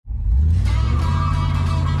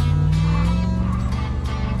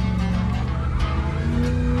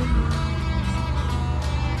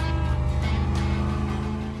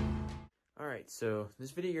So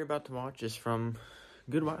this video you're about to watch is from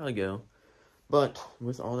a good while ago, but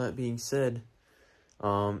with all that being said,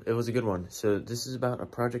 it was a good one. So this is about a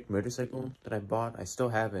project motorcycle that I bought. I still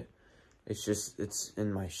have it. It's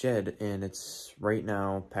in my shed, and it's right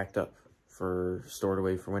now packed up for stored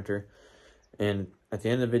away for winter. And at the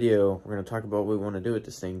end of the video, we're going to talk about what we want to do with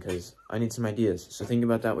this thing, because I need some ideas. So think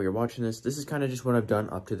about that while you're watching this. This is kind of just what I've done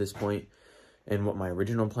up to this point and what my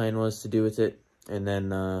original plan was to do with it. And then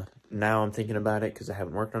now I'm thinking about it because I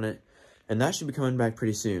haven't worked on it. And that should be coming back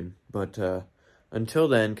pretty soon. But until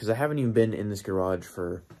then, because I haven't even been in this garage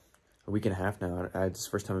for a week and a half now. It's the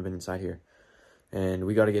first time I've been inside here. And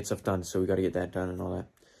we got to get stuff done, so we got to get that done and all that.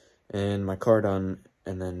 And my car done,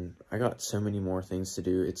 and then I got so many more things to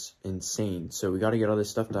do. It's insane. So we got to get all this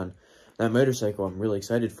stuff done. That motorcycle I'm really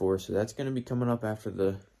excited for, so that's going to be coming up after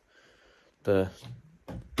the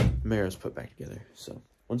mirror's put back together. So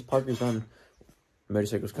once Parker's done, the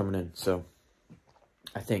motorcycle's coming in. So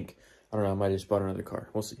I think, I don't know, I might have just bought another car.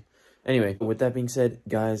 We'll see. Anyway, with that being said,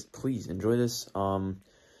 guys, please enjoy this.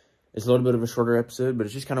 It's a little bit of a shorter episode, but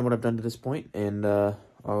it's just kind of what I've done to this point, and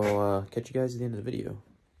I'll catch you guys at the end of the video.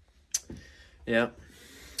 Yeah,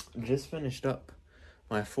 just finished up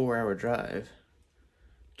my 4-hour drive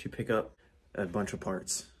to pick up a bunch of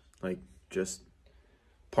parts, like just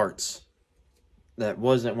parts. That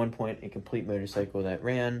was at one point a complete motorcycle that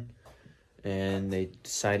ran, and they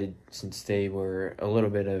decided, since they were just a little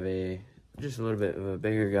bit of a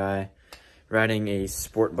bigger guy, riding a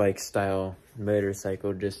sport bike style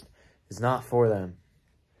motorcycle just is not for them.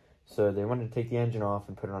 So they wanted to take the engine off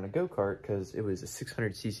and put it on a go-kart because it was a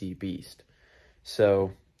 600cc beast.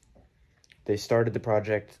 So they started the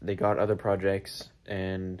project, they got other projects,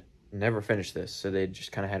 and never finished this. So they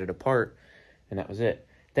just kind of had it apart, and that was it.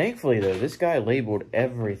 Thankfully, though, this guy labeled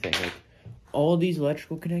everything. Like, all these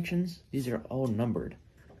electrical connections, these are all numbered.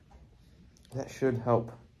 That should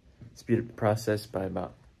help speed up the process by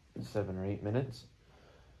about 7 or 8 minutes.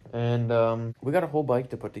 And we got a whole bike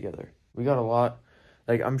to put together. We got a lot.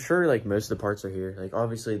 Like, I'm sure, like, most of the parts are here. Like,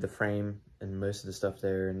 obviously, the frame and most of the stuff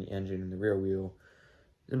there, and the engine and the rear wheel,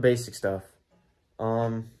 the basic stuff.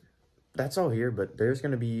 That's all here, but there's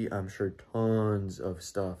going to be, I'm sure, tons of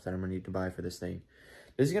stuff that I'm going to need to buy for this thing.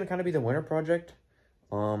 This is going to kind of be the winter project.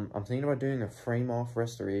 I'm thinking about doing a frame-off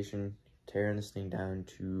restoration, tearing this thing down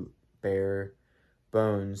to bare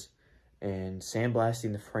bones, and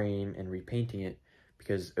sandblasting the frame and repainting it,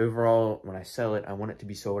 because overall, when I sell it, I want it to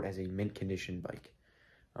be sold as a mint condition bike.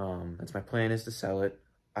 That's my plan, is to sell it.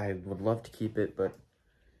 I would love to keep it, but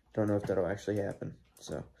don't know if that'll actually happen.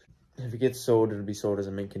 So if it gets sold, it'll be sold as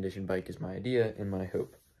a mint condition bike is my idea and my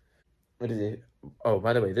hope. What is it? Oh,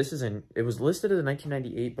 by the way, it was listed as a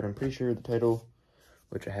 1998, but I'm pretty sure the title,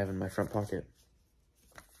 which I have in my front pocket,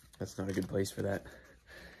 that's not a good place for that.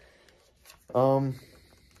 I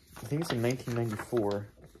think it's in 1994.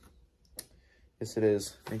 Yes, it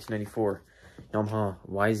is. 1994. Yamaha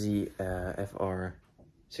YZ FR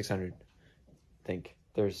 600. I think.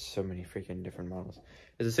 There's so many freaking different models.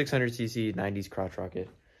 It's a 600cc 90s crotch rocket.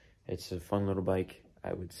 It's a fun little bike,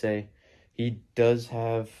 I would say. He does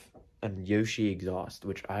have a Yoshi exhaust,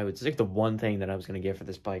 which it's like the one thing that I was going to get for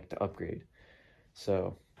this bike to upgrade.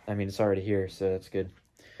 So, I mean, it's already here, so that's good.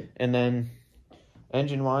 And then,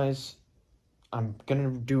 engine-wise, I'm going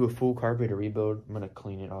to do a full carburetor rebuild. I'm going to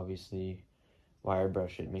clean it, obviously, wire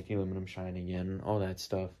brush it, make the aluminum shine again, all that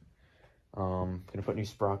stuff. Going to put new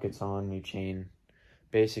sprockets on, new chain,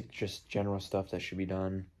 basic, just general stuff that should be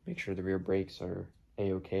done. Make sure the rear brakes are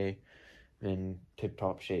A-okay in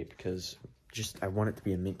tip-top shape, because I want it to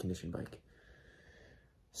be a mint condition bike.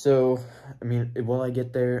 So, I mean, will I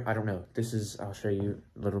get there? I don't know. I'll show you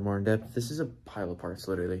a little more in depth. This is a pile of parts,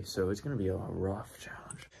 literally, so it's going to be a rough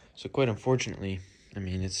challenge. So, quite unfortunately, I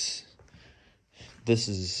mean, this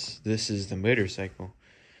is the motorcycle.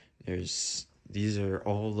 These are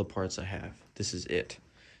all the parts I have. This is it.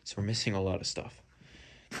 So, we're missing a lot of stuff.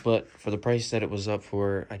 But for the price that it was up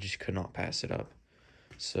for, I just could not pass it up.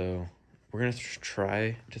 So, we're going to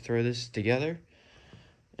try to throw this together.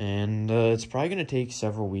 And it's probably going to take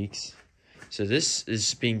several weeks. So this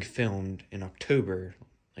is being filmed in October,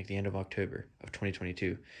 like the end of October of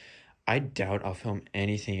 2022. I doubt I'll film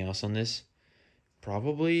anything else on this.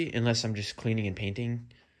 Probably, unless I'm just cleaning and painting.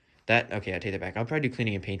 Okay, I take that back. I'll probably do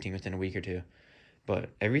cleaning and painting within a week or two. But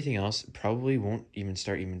everything else probably won't even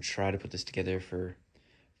try to put this together for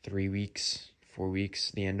 3 weeks, 4 weeks.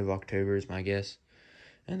 The end of October is my guess.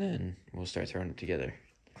 And then we'll start throwing it together.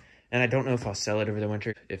 And I don't know if I'll sell it over the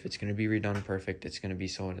winter. If it's going to be redone perfect, it's going to be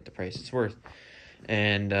sold at the price it's worth.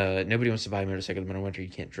 And nobody wants to buy a motorcycle in the winter. You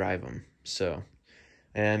can't drive them. So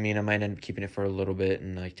And I mean, I might end up keeping it for a little bit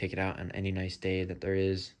and like take it out on any nice day that there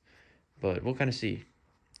is, but we'll kind of see.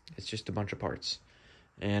 It's just a bunch of parts.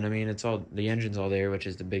 And I mean, it's all, the engine's all there, which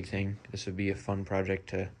is the big thing. This would be a fun project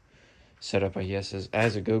to set up, I guess,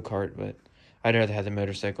 as a go-kart, but I'd rather have the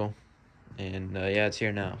motorcycle. And yeah, it's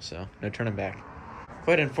here now, so no turning back.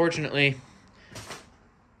 But unfortunately,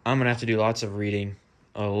 I'm going to have to do lots of reading,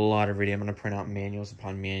 a lot of reading. I'm going to print out manuals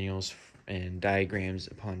upon manuals and diagrams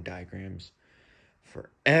upon diagrams for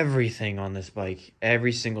everything on this bike.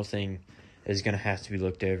 Every single thing is going to have to be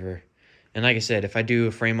looked over. And like I said, if I do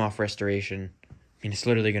a frame-off restoration, I mean, it's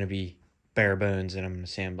literally going to be bare bones, and I'm going to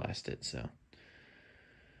sandblast it. So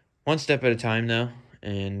one step at a time, though,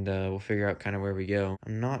 and we'll figure out kind of where we go.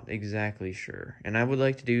 I'm not exactly sure. And I would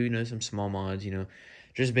like to do, you know, some small mods, you know,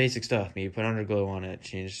 just basic stuff. Maybe put underglow on it,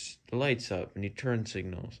 change the lights up, new turn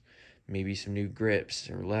signals, maybe some new grips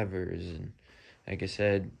or levers. And like I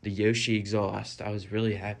said, the Yoshi exhaust, I was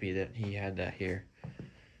really happy that he had that here.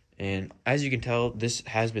 And as you can tell, this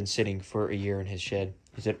has been sitting for a year in his shed.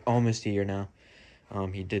 He's at almost a year now.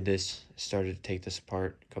 He did this, started to take this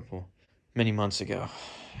apart many months ago.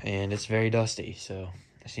 And it's very dusty, so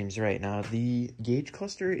it seems right. Now, the gauge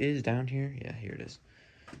cluster is down here. Yeah, here it is.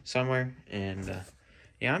 Somewhere. And,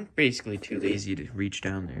 yeah, I'm basically too lazy to reach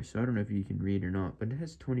down there. So I don't know if you can read or not. But it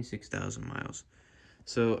has 26,000 miles.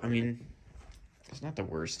 So, I mean, it's not the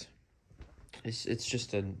worst. It's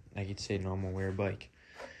just a, I could say, normal wear bike.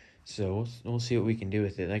 So we'll see what we can do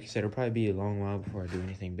with it. Like I said, it'll probably be a long while before I do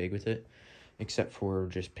anything big with it, except for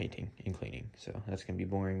just painting and cleaning. So that's going to be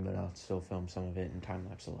boring, but I'll still film some of it and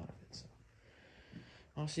time-lapse a lot of it. So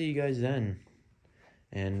I'll see you guys then,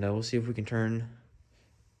 and we'll see if we can turn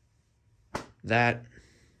that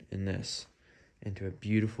and this into a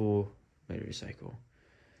beautiful motorcycle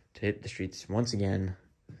to hit the streets once again,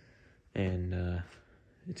 and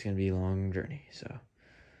it's going to be a long journey. So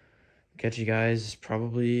catch you guys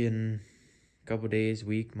probably in a couple days,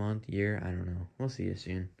 week, month, year. I don't know. We'll see you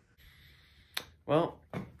soon. Well,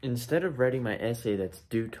 instead of writing my essay that's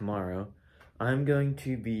due tomorrow, I'm going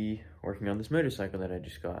to be working on this motorcycle that I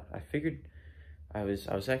just got. I figured I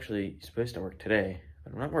was actually supposed to work today,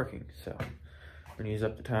 but I'm not working, so I'm going to use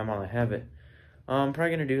up the time while I have it. I'm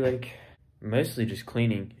probably going to do, like, mostly just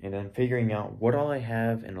cleaning and then figuring out what all I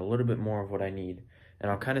have and a little bit more of what I need.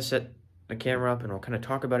 And I'll kind of set the camera up and I'll kind of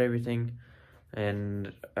talk about everything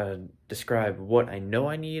and describe what I know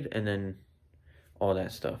I need and then all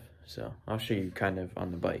that stuff. So I'll show you kind of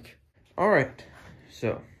on the bike. All right,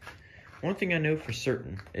 so one thing I know for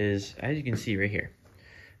certain is, as you can see right here,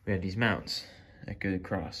 we have these mounts that go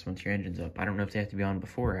across once your engine's up. I don't know if they have to be on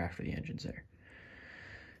before or after the engine's there.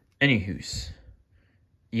 Anywho's,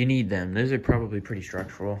 you need them. Those are probably pretty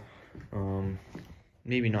structural.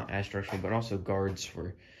 Maybe not as structural, but also guards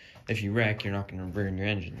for if you wreck, you're not going to burn your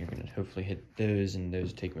engine. You're going to hopefully hit those, and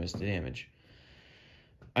those take most of the damage.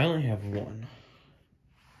 I only have one.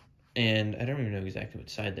 And I don't even know exactly what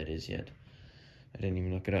side that is yet. I didn't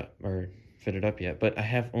even look it up or fit it up yet. But I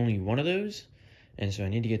have only one of those, and so I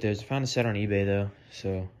need to get those. I found a set on eBay, though,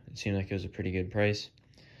 so it seemed like it was a pretty good price.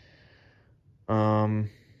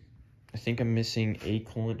 I think I'm missing a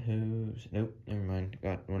coolant hose. Nope, never mind.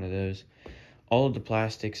 Got one of those. All of the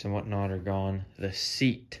plastics and whatnot are gone. The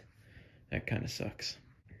seat, that kind of sucks.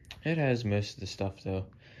 It has most of the stuff, though.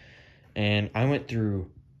 And I went through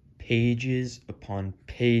pages upon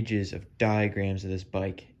pages of diagrams of this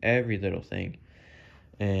bike, every little thing.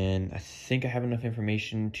 And I think I have enough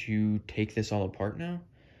information to take this all apart now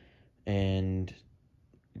and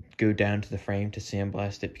go down to the frame to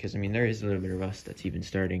sandblast it, because I mean there is a little bit of rust that's even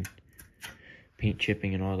starting, paint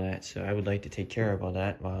chipping and all that. So I would like to take care of all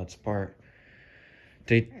that while it's apart.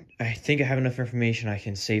 I think I have enough information I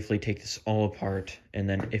can safely take this all apart, and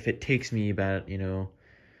then if it takes me about, you know,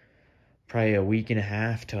 probably a week and a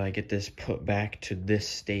half till I get this put back to this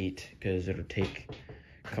state, because it'll take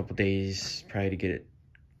a couple days probably to get it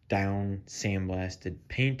down, sandblasted,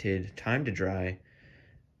 painted, time to dry,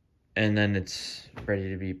 and then it's ready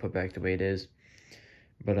to be put back the way it is.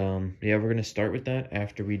 But yeah, we're gonna start with that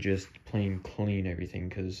after we just plain clean everything,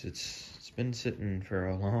 because it's been sitting for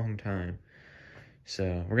a long time.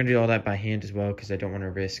 So we're gonna do all that by hand as well, because I don't want to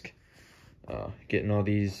risk getting all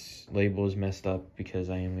these labels messed up, because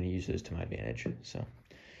I am going to use those to my advantage. So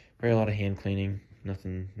very a lot of hand cleaning,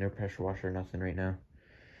 nothing, no pressure washer, nothing right now.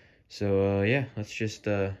 So yeah, let's just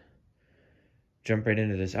jump right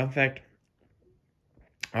into this. In fact,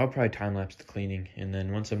 I'll probably time lapse the cleaning, and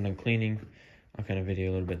then once I'm done cleaning, I'll kind of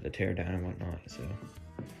video a little bit of the tear down and whatnot. So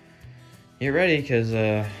get ready, because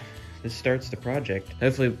this starts the project.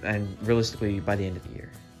 Hopefully, and realistically, by the end of the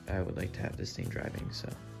year, I would like to have this thing driving. So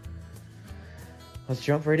let's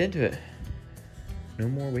jump right into it. No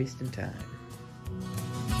more wasting time.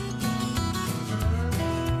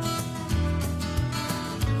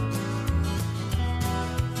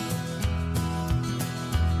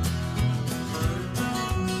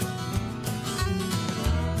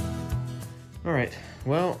 All right,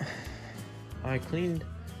 well, I cleaned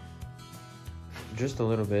just a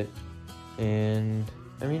little bit, and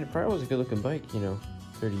I mean, it probably was a good looking bike, you know,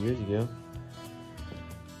 30 years ago.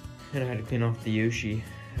 And I had to clean off the Yoshi.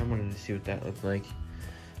 I wanted to see what that looked like.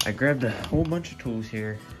 I grabbed a whole bunch of tools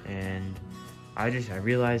here, and I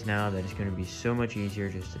realize now that it's gonna be so much easier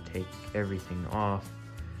just to take everything off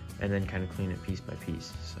and then kind of clean it piece by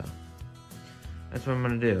piece. So that's what I'm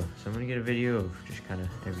gonna do. So I'm gonna get a video of just kind of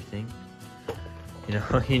everything. You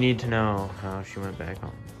know, you need to know how she went back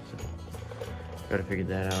home. So gotta figure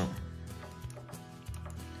that out.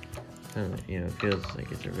 You know, it feels like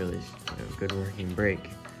it's a really good working brake,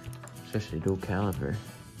 especially dual caliper.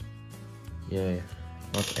 Yay,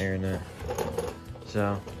 lots of air in that.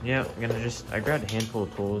 So yeah, I grabbed a handful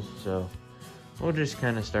of tools, so we'll just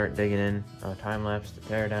kind of start digging in. Time lapse to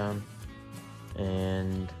tear down,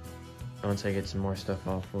 and once I get some more stuff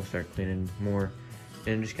off, we'll start cleaning more,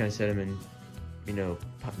 and just kind of set them in, you know,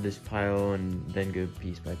 this pile, and then go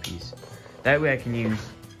piece by piece. That way I can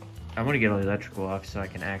I want to get all the electrical off so I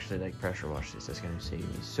can actually like pressure wash this. That's going to save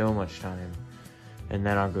me so much time. And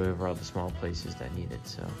then I'll go over all the small places that need it.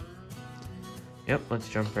 So, yep, let's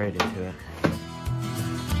jump right into it.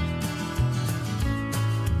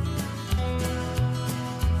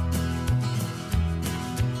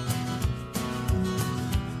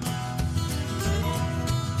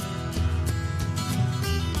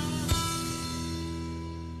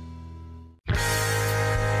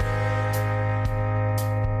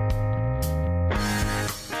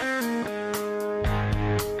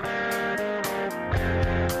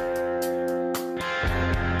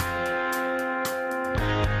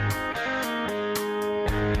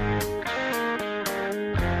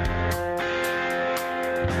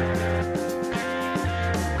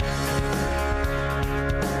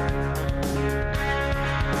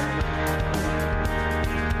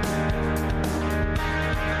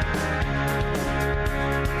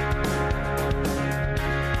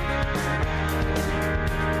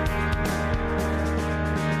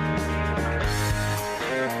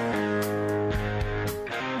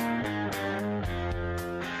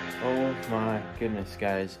 My goodness,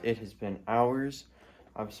 guys, it has been hours.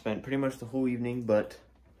 I've spent pretty much the whole evening, but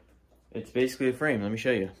it's basically a frame. Let me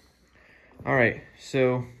show you. All right,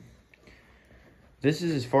 so this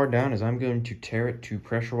is as far down as I'm going to tear it to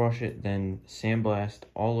pressure wash it, then sandblast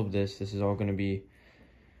all of this. This is all going to be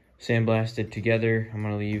sandblasted together. I'm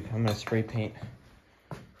going to spray paint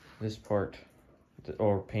this part,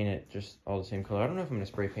 or paint it just all the same color. I don't know if I'm going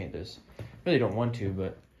to spray paint this. I really don't want to,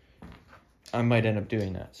 but I might end up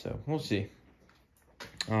doing that, so we'll see.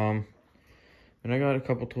 And I got a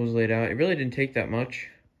couple tools laid out. It really didn't take that much,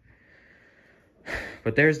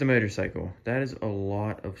 but there's the motorcycle. That is a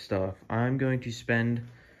lot of stuff. I'm going to spend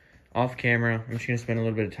off camera. I'm just gonna spend a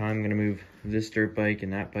little bit of time. I'm gonna move this dirt bike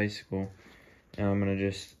and that bicycle. And I'm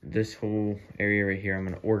gonna this whole area right here, I'm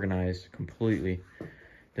gonna organize completely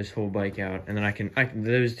this whole bike out, and then I can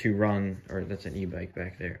those two run, or that's an e-bike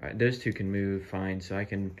back there. Those two can move fine, so I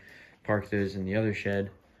can park those in the other shed,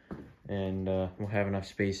 and we'll have enough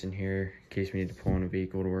space in here in case we need to pull in a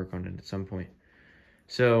vehicle to work on it at some point.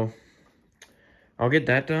 So I'll get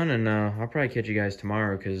that done, and I'll probably catch you guys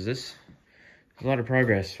tomorrow, because this is a lot of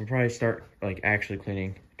progress. We'll probably start like actually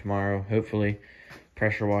cleaning tomorrow, hopefully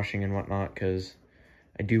pressure washing and whatnot, because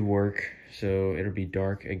I do work, so it'll be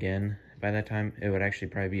dark again by that time. It would actually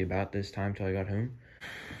probably be about this time till I got home,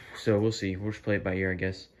 so we'll see. We'll just play it by ear, I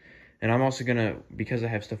guess. And I'm also gonna, because I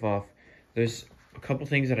have stuff off, there's a couple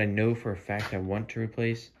things that I know for a fact I want to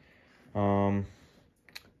replace.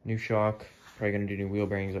 New shock, probably gonna do new wheel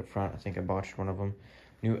bearings up front. I think I botched one of them.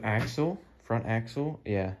 New axle, front axle.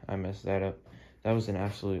 Yeah, I messed that up. That was an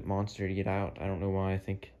absolute monster to get out. I don't know why. I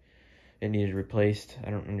think it needed replaced. I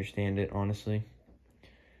don't understand it, honestly.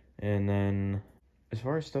 And then, as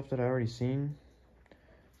far as stuff that I already seen, I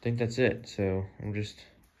think that's it. So I'm just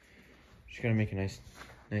gonna make a nice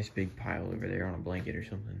big pile over there on a blanket or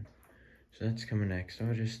something. So that's coming next.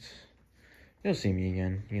 So you'll see me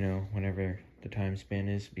again, you know, whenever the time span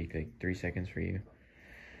is. Be like 3 seconds for you.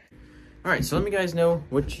 All right, so let me guys know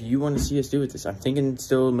what you want to see us do with this. I'm thinking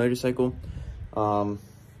still a motorcycle.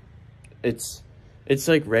 It's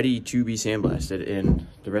like ready to be sandblasted, and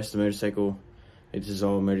the rest of the motorcycle, this is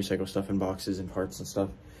all motorcycle stuff in boxes and parts and stuff.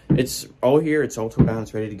 It's all here, it's all tool bound,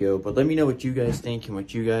 it's ready to go. But let me know what you guys think and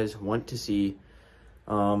what you guys want to see.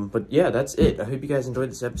 But yeah, that's it. I hope you guys enjoyed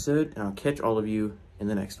this episode, and I'll catch all of you in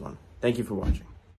the next one. Thank you for watching.